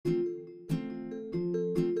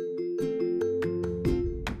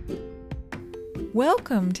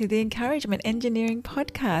Welcome to the Encouragement Engineering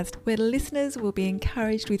Podcast, where listeners will be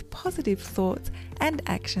encouraged with positive thoughts and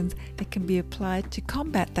actions that can be applied to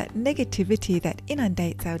combat that negativity that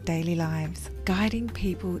inundates our daily lives, guiding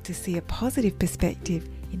people to see a positive perspective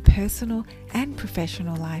in personal and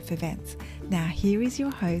professional life events. Now here is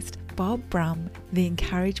your host, Bob Brum, the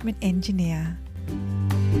Encouragement Engineer.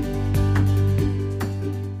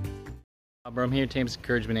 Bob Brum here, Tampa's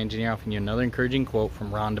Encouragement Engineer, offering you another encouraging quote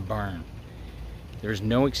from Rhonda Byrne. There is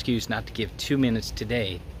no excuse not to give 2 minutes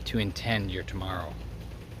today to intend your tomorrow.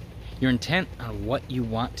 Your intent on what you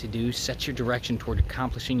want to do sets your direction toward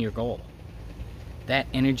accomplishing your goal. That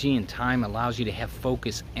energy and time allows you to have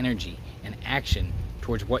focus, energy, and action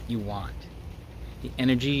towards what you want. The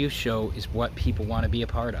energy you show is what people want to be a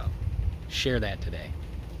part of. Share that today.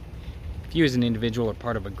 If you as an individual or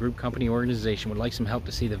part of a group, company, or organization would like some help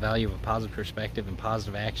to see the value of a positive perspective and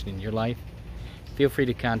positive action in your life, feel free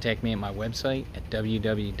to contact me at my website at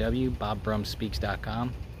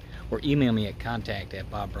www.bobbrumspeaks.com or email me at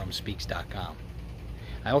contact@bobbrumspeaks.com.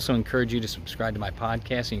 I also encourage you to subscribe to my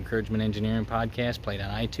podcast, the Encouragement Engineering Podcast, played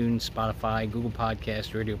on iTunes, Spotify, Google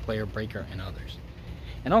Podcasts, Radio Player, Breaker, and others.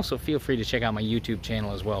 And also feel free to check out my YouTube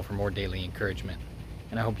channel as well for more daily encouragement.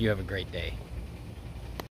 And I hope you have a great day.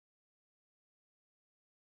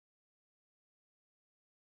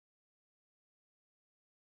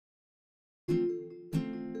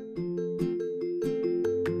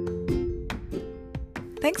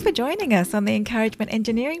 Thanks for joining us on the Encouragement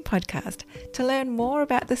Engineering Podcast. To learn more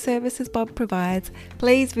about the services Bob provides,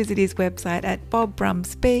 please visit his website at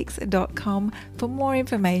bobbrumspeaks.com for more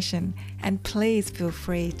information, and please feel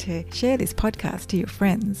free to share this podcast to your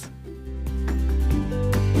friends.